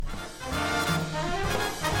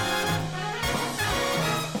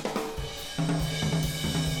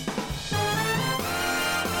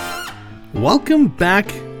Welcome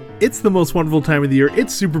back. It's the most wonderful time of the year.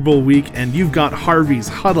 It's Super Bowl week, and you've got Harvey's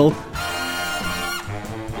Huddle.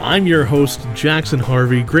 I'm your host, Jackson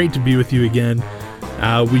Harvey. Great to be with you again.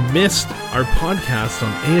 We missed our podcast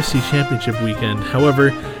on AFC Championship weekend.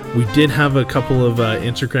 However, we did have a couple of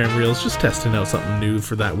Instagram reels just testing out something new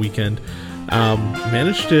for that weekend.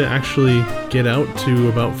 Managed to actually get out to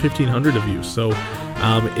about 1,500 of you. So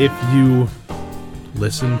if you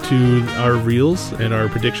listen to our reels and our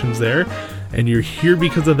predictions there, and you're here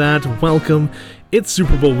because of that, welcome. It's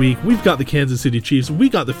Super Bowl week. We've got the Kansas City Chiefs. We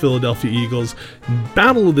got the Philadelphia Eagles.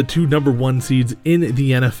 Battle of the two number one seeds in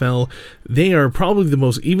the NFL. They are probably the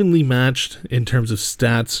most evenly matched in terms of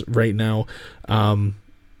stats right now.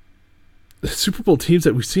 Super Bowl teams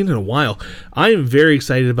that we've seen in a while. I am very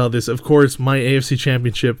excited about this. Of course, my AFC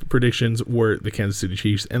Championship predictions were the Kansas City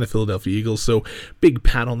Chiefs and the Philadelphia Eagles, so big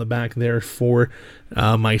pat on the back there for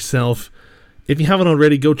myself. If you haven't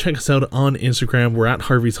already, go check us out on Instagram. We're at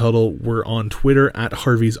Harvey's Huddle. We're on Twitter at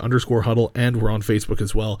Harvey's_Huddle, and we're on Facebook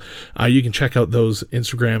as well. You can check out those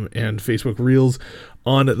Instagram and Facebook reels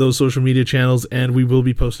on those social media channels, and we will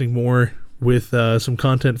be posting more with some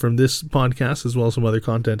content from this podcast as well as some other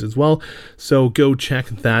content as well. So go check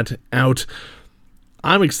that out.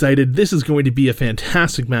 I'm excited. This is going to be a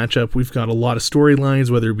fantastic matchup. We've got a lot of storylines,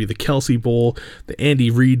 whether it be the Kelsey Bowl, the Andy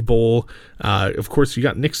Reid Bowl. Of course, you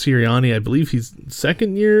got Nick Sirianni. I believe he's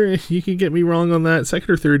second year. You can get me wrong on that. Second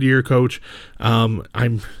or third year coach.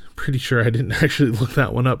 I'm pretty sure I didn't actually look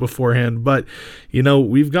that one up beforehand. But, you know,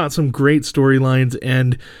 we've got some great storylines,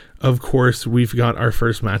 and of course, we've got our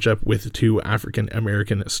first matchup with two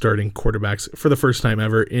African-American starting quarterbacks for the first time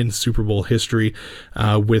ever in Super Bowl history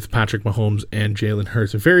with Patrick Mahomes and Jalen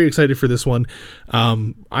Hurts. I'm very excited for this one.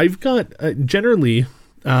 I've got generally,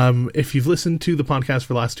 if you've listened to the podcast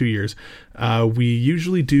for the last 2 years, we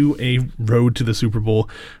usually do a road to the Super Bowl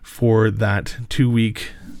for that 2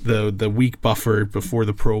 week, the week buffer before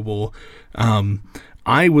the Pro Bowl.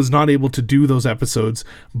 I was not able to do those episodes,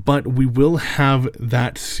 but we will have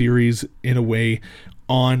that series in a way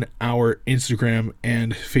on our Instagram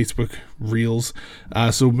and Facebook reels.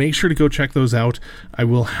 So make sure to go check those out. I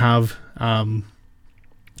will have kind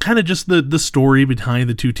of just the story behind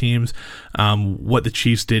the two teams, what the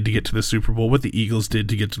Chiefs did to get to the Super Bowl, what the Eagles did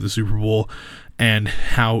to get to the Super Bowl, and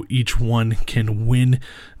how each one can win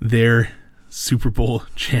their Super Bowl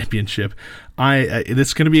championship.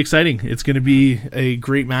 It's going to be exciting. It's going to be a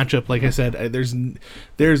great matchup. Like I said,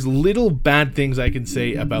 there's little bad things I can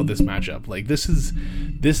say about this matchup. Like this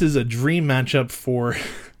is a dream matchup for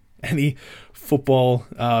any football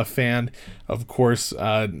fan. Of course,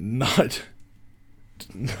 not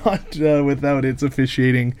without its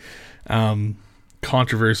officiating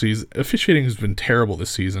controversies. Officiating has been terrible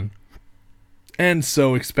this season, and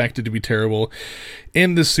so expected to be terrible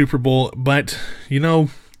in the Super Bowl. But, you know,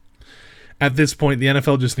 at this point, the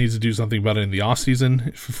NFL just needs to do something about it in the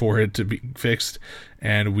offseason for it to be fixed,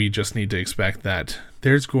 and we just need to expect that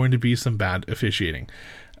there's going to be some bad officiating.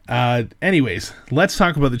 Anyways, let's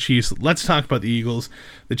talk about the Chiefs. Let's talk about the Eagles.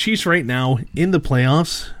 The Chiefs right now in the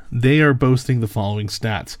playoffs, they are boasting the following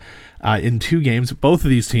stats. In 2 games, both of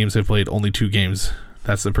these teams have played only 2 games.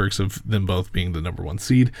 That's the perks of them both being the number one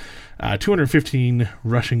seed. 215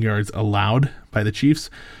 rushing yards allowed by the Chiefs,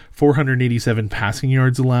 487 passing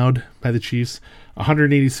yards allowed by the Chiefs,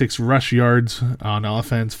 186 rush yards on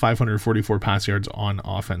offense, 544 pass yards on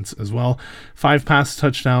offense as well, 5 pass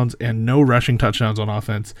touchdowns and no rushing touchdowns on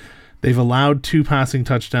offense. They've allowed 2 passing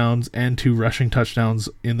touchdowns and 2 rushing touchdowns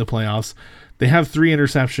in the playoffs. They have 3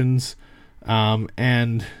 interceptions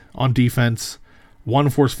and on defense, 1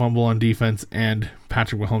 forced fumble on defense, and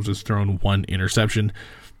Patrick Mahomes has thrown 1 interception.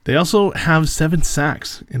 They also have 7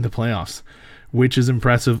 sacks in the playoffs, which is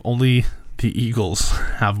impressive. Only the Eagles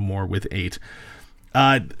have more with 8.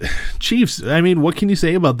 Chiefs, I mean, what can you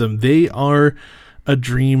say about them? They are a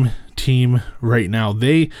dream team right now.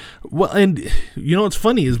 And you know what's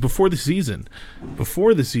funny is before the season,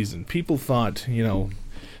 people thought, you know,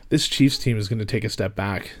 this Chiefs team is going to take a step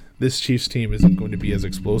back. This Chiefs team isn't going to be as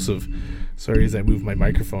explosive. Sorry as I move my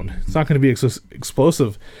microphone. It's not going to be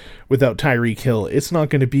explosive without Tyreek Hill. It's not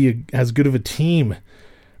going to be as good of a team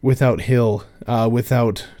without Hill,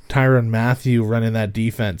 without Tyrann Mathieu running that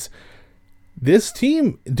defense. This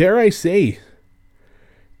team, dare I say,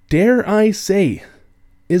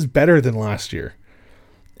 is better than last year.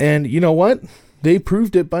 And you know what? They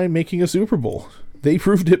proved it by making a Super Bowl. They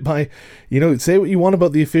proved it by, you know, say what you want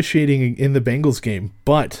about the officiating in the Bengals game,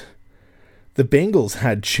 but the Bengals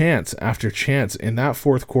had chance after chance in that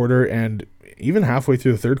fourth quarter and even halfway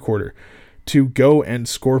through the third quarter to go and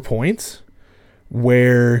score points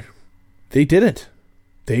where they didn't.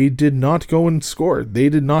 they did not go and score. They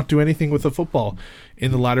did not do anything with the football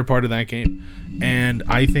in the latter part of that game. And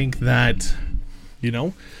I think that,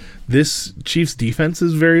 this Chiefs defense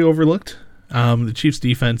is very overlooked. The Chiefs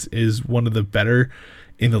defense is one of the better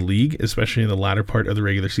in the league, especially in the latter part of the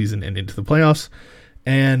regular season and into the playoffs.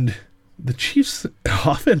 And the Chiefs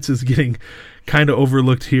offense is getting kind of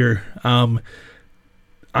overlooked here.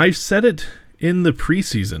 I've said it in the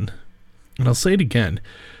preseason, and I'll say it again,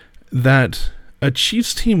 that a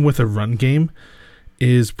Chiefs team with a run game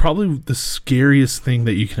is probably the scariest thing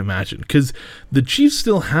that you can imagine, because the Chiefs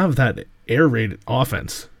still have that air raid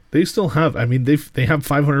offense. They still have, they have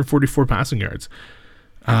 544 passing yards,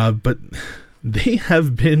 but they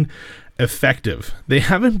have been effective. They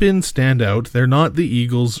haven't been standout. They're not the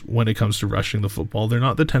Eagles when it comes to rushing the football. They're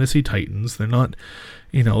not the Tennessee Titans. They're not,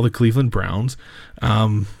 the Cleveland Browns,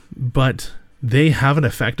 but they have an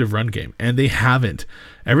effective run game, and they haven't.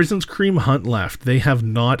 Ever since Kareem Hunt left, they have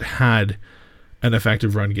not had an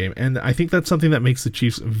effective run game, and I think that's something that makes the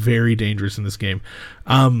Chiefs very dangerous in this game.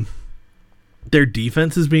 Their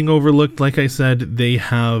defense is being overlooked. Like I said, they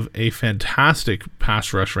have a fantastic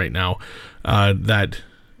pass rush right now that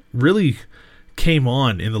really came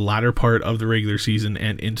on in the latter part of the regular season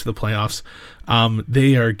and into the playoffs.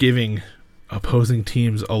 They are giving opposing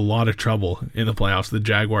teams a lot of trouble in the playoffs, the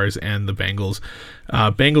Jaguars and the Bengals.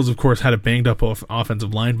 Bengals, of course, had a banged up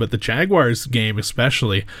offensive line, but the Jaguars game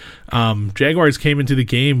especially, Jaguars came into the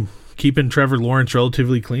game keeping Trevor Lawrence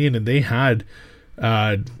relatively clean, and they had,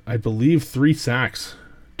 I believe, 2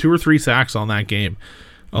 or 3 sacks on that game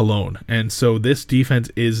alone. And so this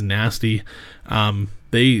defense is nasty.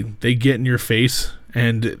 They get in your face,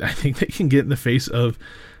 and I think they can get in the face of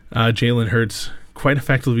Jalen Hurts quite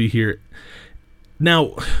effectively here.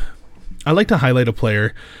 Now, I like to highlight a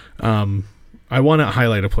player. I want to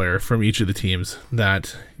highlight a player from each of the teams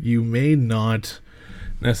that you may not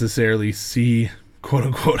necessarily see,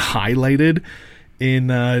 quote-unquote, highlighted in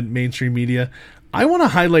mainstream media. I want to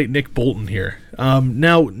highlight Nick Bolton here.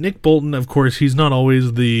 Now, Nick Bolton, of course, he's not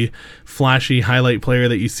always the flashy highlight player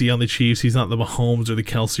that you see on the Chiefs. He's not the Mahomes or the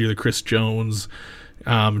Kelsey or the Chris Jones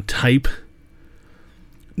type.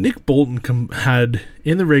 Nick Bolton had,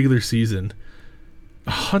 in the regular season,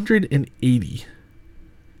 180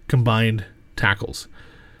 combined tackles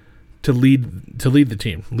to lead the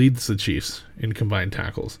team, leads the Chiefs in combined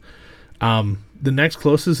tackles. The next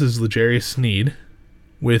closest is L'Jarius Sneed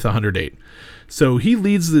with 108. So he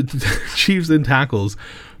leads the Chiefs in tackles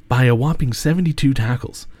by a whopping 72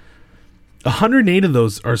 tackles. 108 of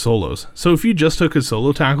those are solos. So if you just took his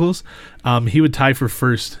solo tackles, he would tie for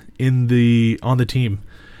first on the team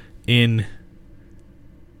in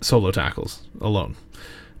solo tackles alone.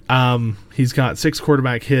 He's got 6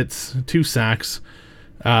 quarterback hits, 2 sacks.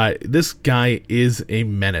 This guy is a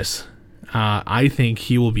menace. I think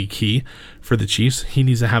he will be key for the Chiefs. He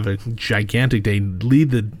needs to have a gigantic day,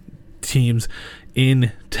 lead the teams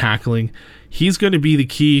in tackling. He's going to be the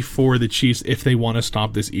key for the Chiefs if they want to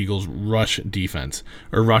stop this Eagles rush defense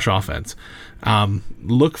or rush offense.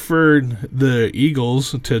 Look for the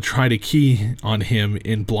Eagles to try to key on him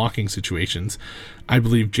in blocking situations. I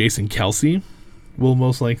believe Jason Kelsey will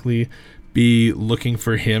most likely be looking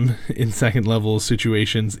for him in second level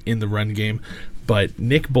situations in the run game. But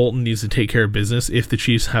Nick Bolton needs to take care of business if the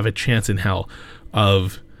Chiefs have a chance in hell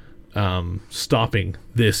of stopping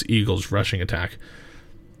this Eagles rushing attack.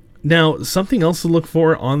 Now, something else to look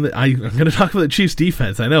for I'm going to talk about the Chiefs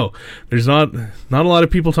defense. I know there's not a lot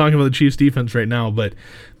of people talking about the Chiefs defense right now, but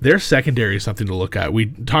their secondary is something to look at. We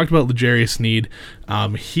talked about L'Jarius Sneed.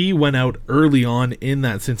 He went out early on in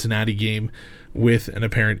that Cincinnati game with an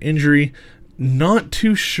apparent injury. Not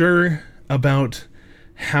too sure about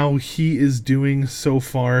how he is doing so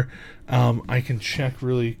far. I can check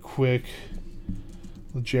really quick.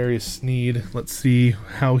 L'Jarius Sneed. Let's see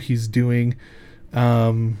how he's doing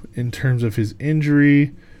in terms of his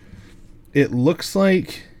injury. It looks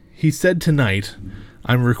like he said tonight,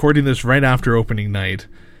 I'm recording this right after opening night,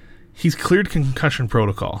 he's cleared concussion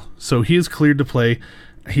protocol. So he is cleared to play.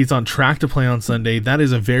 He's on track to play on Sunday. That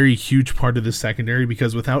is a very huge part of the secondary,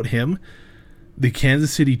 because without him, the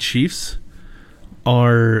Kansas City Chiefs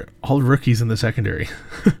are all rookies in the secondary.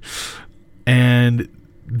 And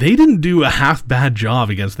they didn't do a half bad job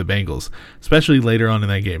against the Bengals, especially later on in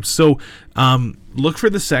that game. So look for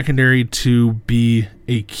the secondary to be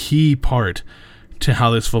a key part to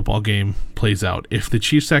how this football game plays out. If the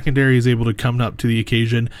Chiefs secondary is able to come up to the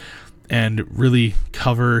occasion and really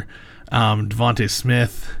cover Devontae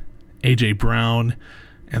Smith, A.J. Brown,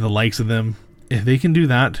 and the likes of them, if they can do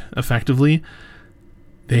that effectively,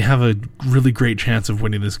 they have a really great chance of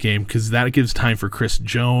winning this game because that gives time for Chris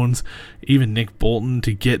Jones, even Nick Bolton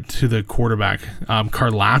to get to the quarterback.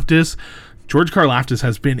 Karlaftis, George Karlaftis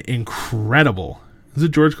has been incredible. Is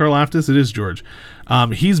it George Karlaftis? It is George.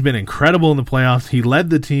 He's been incredible in the playoffs. He led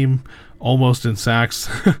the team almost in sacks,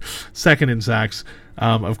 second in sacks.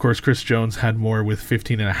 Of course, Chris Jones had more with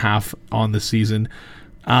 15.5 on the season.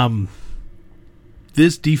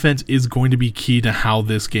 This defense is going to be key to how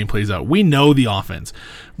this game plays out. We know the offense.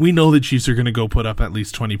 We know the Chiefs are going to go put up at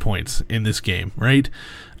least 20 points in this game, right?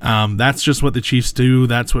 That's just what the Chiefs do.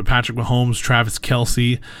 That's what Patrick Mahomes, Travis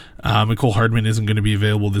Kelce, Mecole Hardman isn't going to be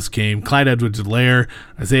available this game. Clyde Edwards-Helaire,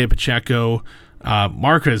 Isaiah Pacheco,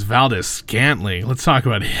 Marquez Valdes-Scantling. Let's talk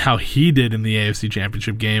about how he did in the AFC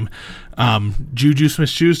Championship game. Juju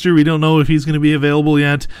Smith-Schuster, we don't know if he's going to be available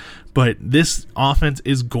yet, but this offense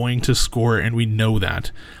is going to score, and we know that.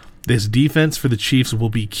 This defense for the Chiefs will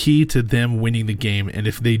be key to them winning the game, and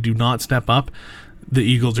if they do not step up, the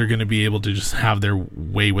Eagles are going to be able to just have their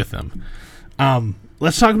way with them.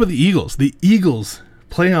 Let's talk about the Eagles. The Eagles'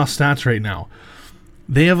 playoff stats right now.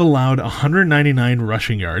 They have allowed 199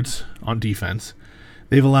 rushing yards on defense.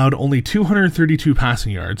 They've allowed only 232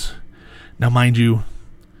 passing yards. Now, mind you,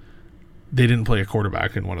 they didn't play a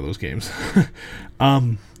quarterback in one of those games.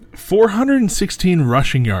 416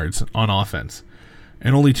 rushing yards on offense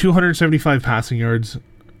and only 275 passing yards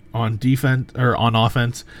on defense or on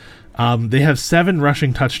offense. They have 7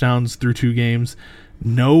 rushing touchdowns through 2 games,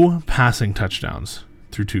 no passing touchdowns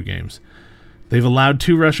through 2 games. They've allowed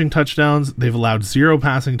 2 rushing touchdowns, they've allowed 0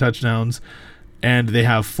 passing touchdowns, and they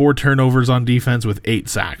have 4 turnovers on defense with 8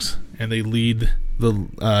 sacks, and they lead the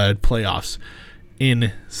playoffs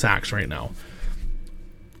in sacks right now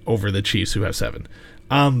over the Chiefs, who have 7.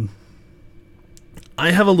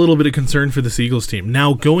 I have a little bit of concern for this Eagles team.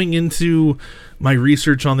 Now, going into my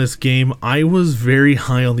research on this game, I was very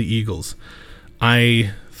high on the Eagles.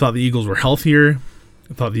 I thought the Eagles were healthier.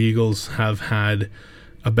 I thought the Eagles have had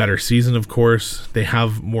a better season, of course. They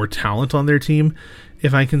have more talent on their team,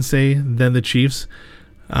 if I can say, than the Chiefs.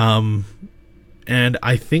 And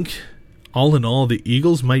I think, all in all, the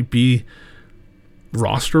Eagles might be,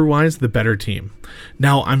 roster-wise, the better team.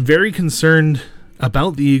 Now, I'm very concerned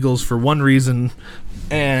about the Eagles for one reason,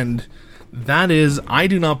 and that is I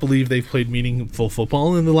do not believe they've played meaningful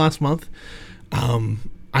football in the last month.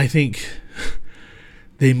 I think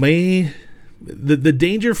they may... The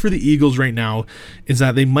danger for the Eagles right now is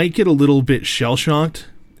that they might get a little bit shell-shocked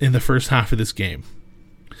in the first half of this game.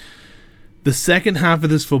 The second half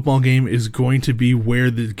of this football game is going to be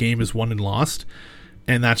where the game is won and lost,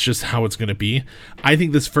 and that's just how it's going to be. I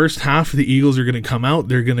think this first half, the Eagles are going to come out,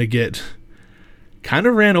 they're going to get kind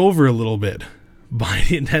of ran over a little bit by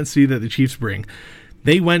the intensity that the Chiefs bring.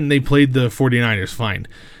 They went and they played the 49ers fine.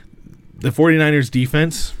 The 49ers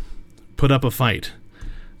defense put up a fight.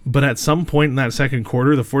 But at some point in that second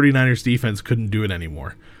quarter, the 49ers defense couldn't do it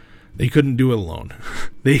anymore. They couldn't do it alone.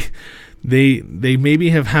 They maybe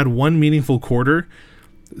have had one meaningful quarter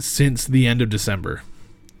since the end of December.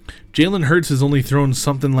 Jalen Hurts has only thrown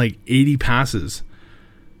something like 80 passes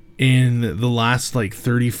in the last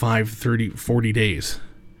 40 days.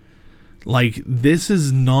 Like, this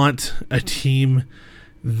is not a team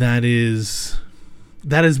that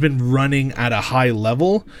has been running at a high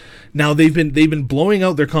level. Now they've been blowing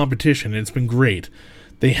out their competition, and it's been great.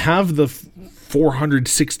 They have the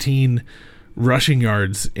 416 rushing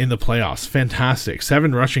yards in the playoffs, fantastic.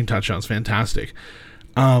 7 rushing touchdowns, fantastic.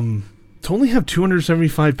 To only have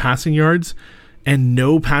 275 passing yards and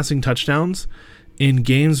no passing touchdowns in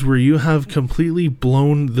games where you have completely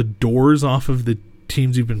blown the doors off of the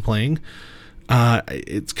teams you've been playing,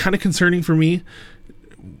 it's kind of concerning for me.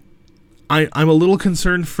 I'm a little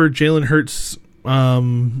concerned for Jalen Hurts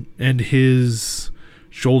and his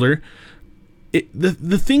shoulder.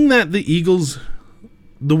 The thing that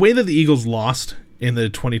the way that the Eagles lost in the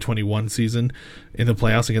 2021 season in the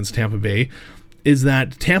playoffs against Tampa Bay is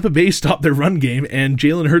that Tampa Bay stopped their run game and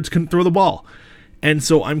Jalen Hurts couldn't throw the ball. And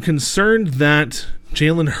so I'm concerned that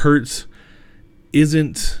Jalen Hurts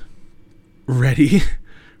isn't ready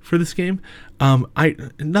for this game.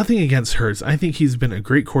 Nothing against Hurts. I think he's been a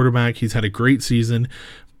great quarterback. He's had a great season,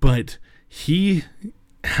 but he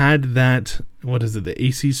had that, the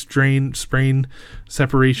AC sprain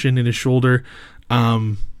separation in his shoulder.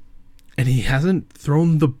 And he hasn't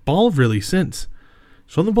thrown the ball really since.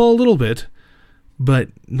 Thrown the ball a little bit, but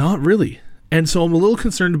not really. And so I'm a little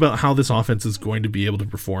concerned about how this offense is going to be able to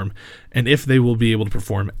perform, and if they will be able to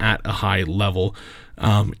perform at a high level,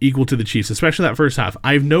 equal to the Chiefs, especially that first half.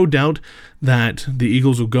 I have no doubt that the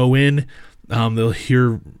Eagles will go in. They'll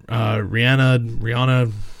hear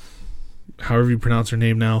Rihanna, however you pronounce her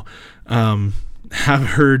name now, have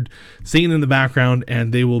heard singing in the background,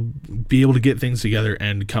 and they will be able to get things together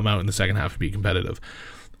and come out in the second half and be competitive.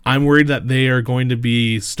 I'm worried that they are going to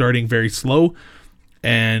be starting very slow,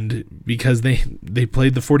 and because they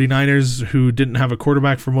played the 49ers, who didn't have a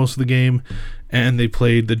quarterback for most of the game, and they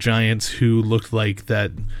played the Giants, who looked like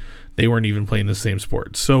that they weren't even playing the same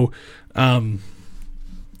sport. So, I'm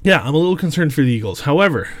a little concerned for the Eagles.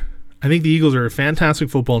 However, I think the Eagles are a fantastic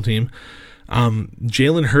football team.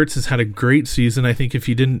 Jalen Hurts has had a great season. I think if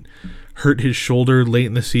he didn't hurt his shoulder late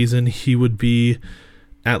in the season, he would be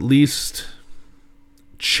at least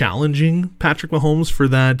challenging Patrick Mahomes for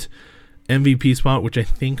that MVP spot, which I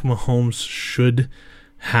think Mahomes should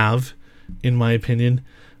have, in my opinion.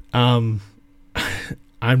 I'm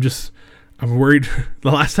worried.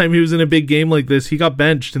 The last time he was in a big game like this, he got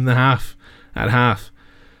benched at half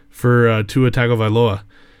for Tua Tagovailoa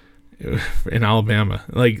in Alabama.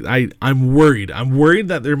 I'm worried. I'm worried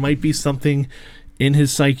that there might be something in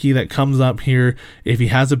his psyche that comes up here. If he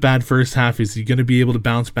has a bad first half, is he going to be able to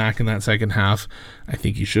bounce back in that second half? I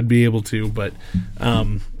think he should be able to, but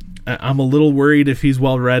I'm a little worried if he's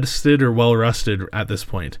well rested or well rusted at this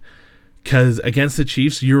point. Because against the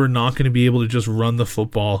Chiefs, you're not going to be able to just run the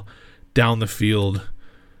football down the field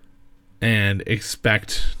and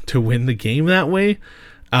expect to win the game that way.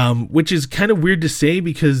 Which is kind of weird to say,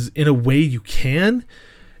 because in a way you can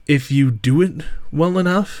if you do it well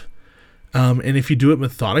enough, and if you do it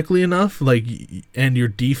methodically enough, and your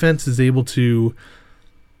defense is able to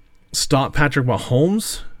stop Patrick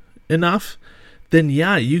Mahomes enough, then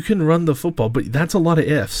you can run the football, but that's a lot of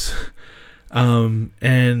ifs.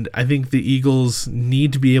 And I think the Eagles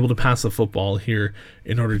need to be able to pass the football here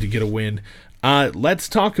in order to get a win. Let's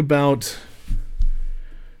talk about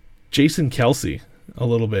Jason Kelce a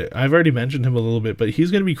little bit. I've already mentioned him a little bit, but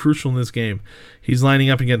he's going to be crucial in this game. He's lining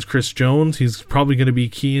up against Chris Jones. He's probably going to be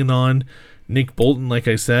keying on Nick Bolton, like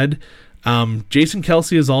I said. Jason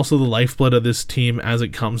Kelce is also the lifeblood of this team as it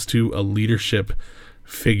comes to a leadership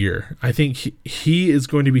figure. I think he is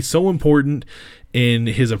going to be so important in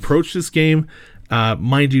his approach to this game.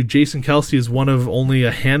 Mind you, Jason Kelce is one of only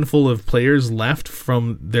a handful of players left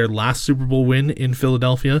from their last Super Bowl win in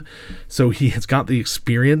Philadelphia. So he has got the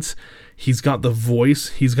experience. He's got the voice.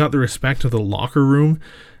 He's got the respect of the locker room.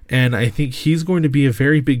 And I think he's going to be a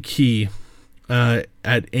very big key at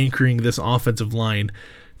anchoring this offensive line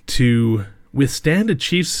to withstand a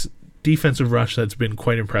Chiefs defensive rush that's been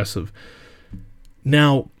quite impressive.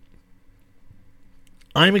 Now,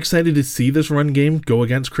 I'm excited to see this run game go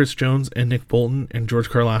against Chris Jones and Nick Bolton and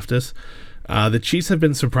George Karlaftis. The Chiefs have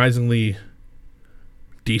been surprisingly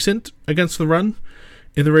decent against the run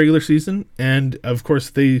in the regular season. And, of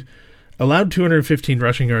course, they allowed 215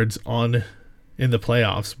 rushing yards in the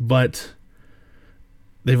playoffs, but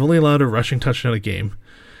they've only allowed a rushing touchdown a game,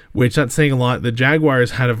 which that's saying a lot. The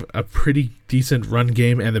Jaguars had a pretty decent run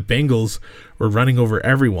game, and the Bengals were running over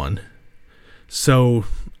everyone. So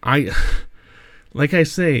like I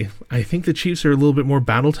say, I think the Chiefs are a little bit more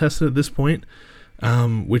battle-tested at this point,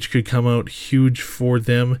 which could come out huge for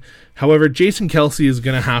them. However, Jason Kelce is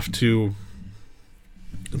going to have to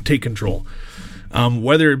take control.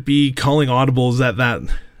 Whether it be calling audibles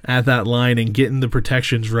at that line and getting the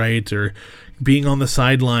protections right, or being on the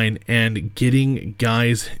sideline and getting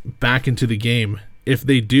guys back into the game if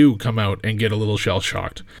they do come out and get a little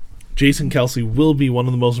shell-shocked. Jason Kelce will be one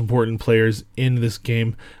of the most important players in this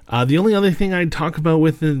game. The only other thing I'd talk about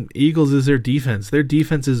with the Eagles is their defense. Their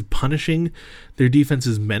defense is punishing. Their defense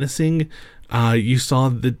is menacing. You saw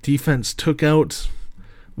the defense took out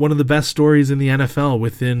one of the best stories in the NFL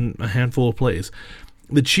within a handful of plays.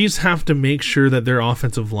 The Chiefs have to make sure that their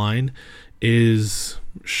offensive line is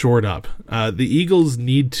shored up. The Eagles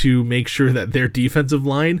need to make sure that their defensive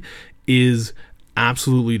line is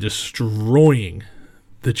absolutely destroying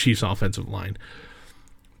the Chiefs' offensive line.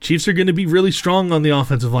 Chiefs are going to be really strong on the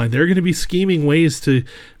offensive line. They're going to be scheming ways to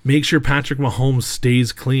make sure Patrick Mahomes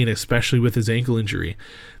stays clean, especially with his ankle injury.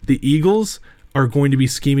 The Eagles are going to be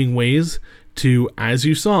scheming ways to, as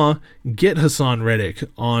you saw, get Hassan Reddick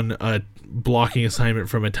on a blocking assignment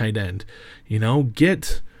from a tight end.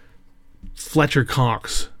 Get Fletcher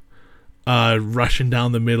Cox rushing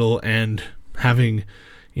down the middle and having,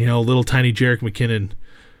 little tiny Jerick McKinnon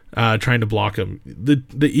trying to block him. The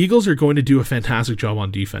Eagles are going to do a fantastic job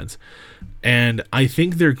on defense, and I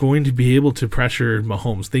think they're going to be able to pressure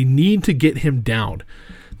Mahomes. They need to get him down.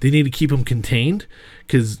 They need to keep him contained,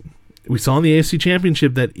 because we saw in the AFC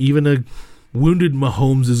Championship that even a wounded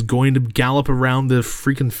Mahomes is going to gallop around the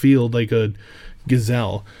freaking field like a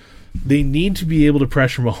gazelle. They need to be able to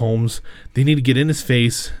pressure Mahomes. They need to get in his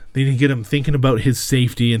face. They need to get him thinking about his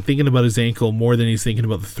safety and thinking about his ankle more than he's thinking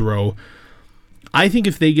about the throw. I think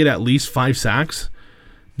if they get at least 5 sacks,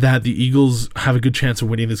 that the Eagles have a good chance of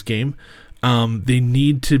winning this game. They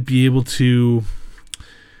need to be able to,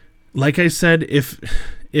 like I said,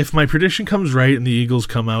 if my prediction comes right and the Eagles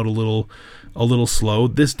come out a little slow,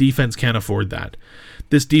 this defense can't afford that.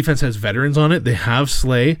 This defense has veterans on it. They have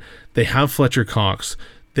Slay. They have Fletcher Cox.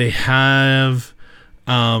 They have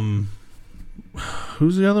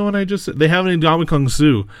who's the other one I just said? They have an Ndamukong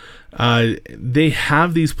Suh. They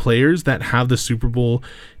have these players that have the Super Bowl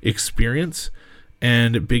experience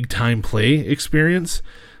and big time play experience.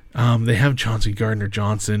 They have Chauncey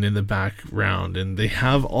Gardner-Johnson in the background, and they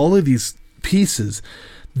have all of these pieces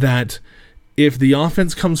that if the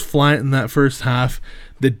offense comes flat in that first half,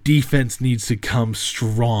 the defense needs to come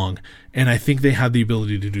strong, and I think they have the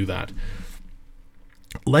ability to do that.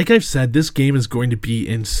 Like I've said, this game is going to be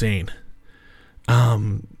insane.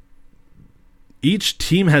 Each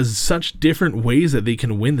team has such different ways that they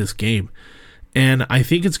can win this game, and I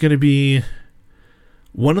think it's going to be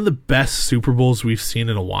one of the best Super Bowls we've seen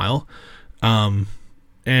in a while. And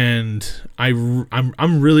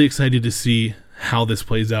I'm really excited to see how this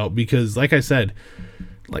plays out, because like I said,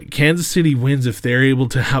 like Kansas City wins if they're able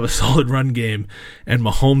to have a solid run game and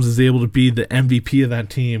Mahomes is able to be the MVP of that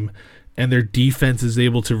team and their defense is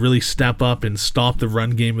able to really step up and stop the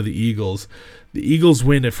run game of the Eagles. The Eagles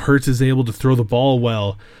win if Hurts is able to throw the ball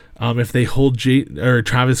well, if they hold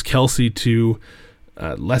Travis Kelce to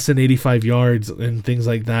less than 85 yards and things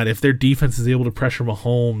like that. If their defense is able to pressure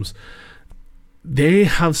Mahomes, they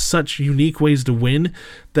have such unique ways to win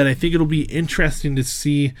that I think it'll be interesting to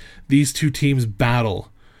see these two teams battle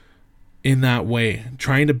in that way,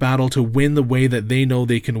 trying to battle to win the way that they know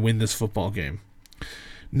they can win this football game.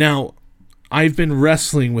 Now, I've been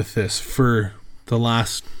wrestling with this for the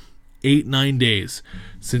last 8-9 days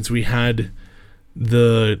since we had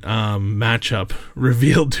the matchup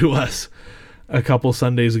revealed to us a couple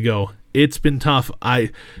Sundays ago. It's been tough.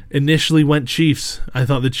 I initially went Chiefs. I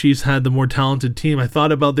thought the Chiefs had the more talented team. I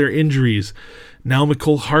thought about their injuries. Now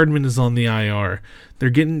Mecole Hardman is on the IR. They're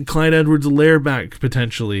getting Clyde Edwards-Helaire back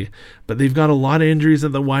potentially, but they've got a lot of injuries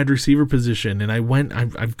at the wide receiver position. And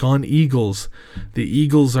I've gone Eagles. The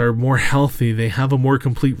Eagles are more healthy. They have a more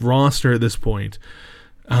complete roster at this point.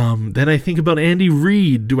 Then I think about Andy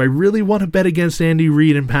Reid. Do I really want to bet against Andy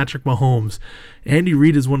Reid and Patrick Mahomes? Andy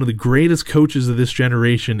Reid is one of the greatest coaches of this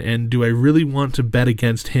generation, and do I really want to bet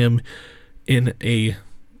against him in his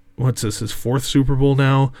 4th Super Bowl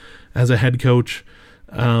now as a head coach?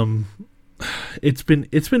 It's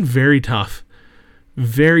been very tough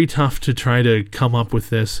to try to come up with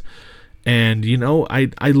this. And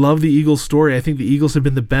I love the Eagles story. I think the Eagles have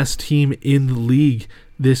been the best team in the league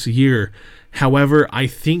this year. However, I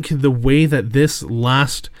think the way that this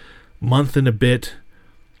last month and a bit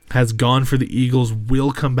has gone for the Eagles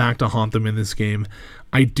will come back to haunt them in this game.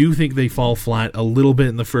 I do think they fall flat a little bit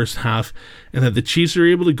in the first half, and that the Chiefs are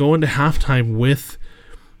able to go into halftime with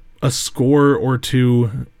a score or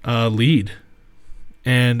two lead.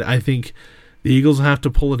 And I think the Eagles have to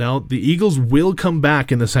pull it out. The Eagles will come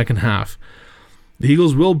back in the second half. The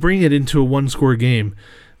Eagles will bring it into a one-score game.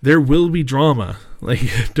 There will be drama.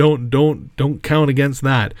 Like, don't count against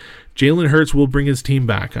that. Jalen Hurts will bring his team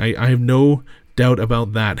back. I have no doubt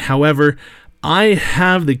about that. However, I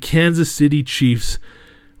have the Kansas City Chiefs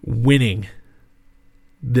winning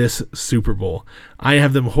this Super Bowl. I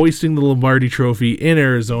have them hoisting the Lombardi Trophy in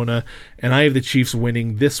Arizona, and I have the Chiefs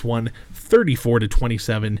winning this one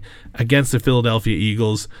 34-27 against the Philadelphia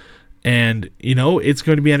Eagles. And, it's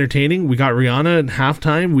going to be entertaining. We got Rihanna at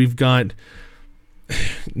halftime. We've got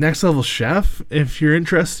Next Level Chef, if you're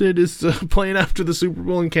interested, is playing after the Super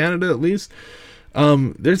Bowl in Canada at least.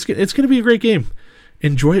 It's going to be a great game.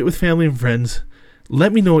 Enjoy it with family and friends.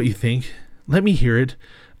 Let me know what you think. Let me hear it.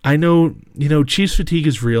 I know, Chiefs fatigue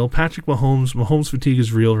is real. Patrick Mahomes fatigue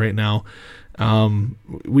is real right now.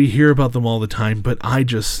 We hear about them all the time, but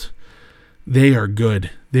they are good.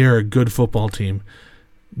 They are a good football team.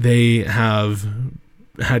 They have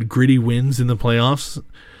had gritty wins in the playoffs,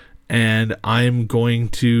 and I'm going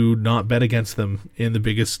to not bet against them in the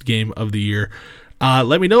biggest game of the year.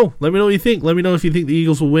 Let me know. Let me know what you think. Let me know if you think the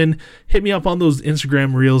Eagles will win. Hit me up on those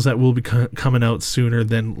Instagram reels that will be coming out sooner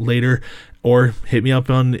than later, or hit me up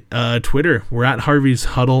on Twitter. We're at Harvey's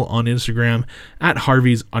Huddle on Instagram, at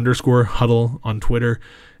Harvey's_Huddle on Twitter,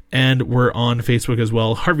 and we're on Facebook as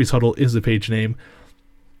well. Harvey's Huddle is the page name.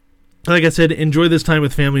 Like I said, enjoy this time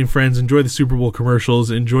with family and friends. Enjoy the Super Bowl commercials.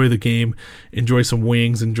 Enjoy the game. Enjoy some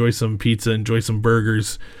wings. Enjoy some pizza. Enjoy some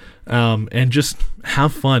burgers. And just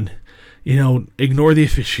have fun. ignore the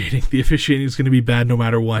officiating. The officiating is going to be bad no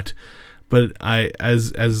matter what. But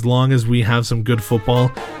as long as we have some good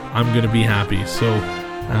football, I'm going to be happy. So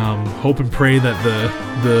hope and pray that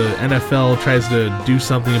the NFL tries to do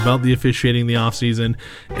something about the officiating in the offseason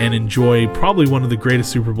and enjoy probably one of the greatest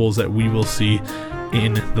Super Bowls that we will see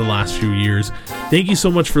in the last few years. Thank you so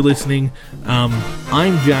much for listening.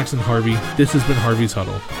 I'm Jackson Harvey. This has been Harvey's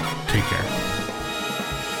Huddle. Take care.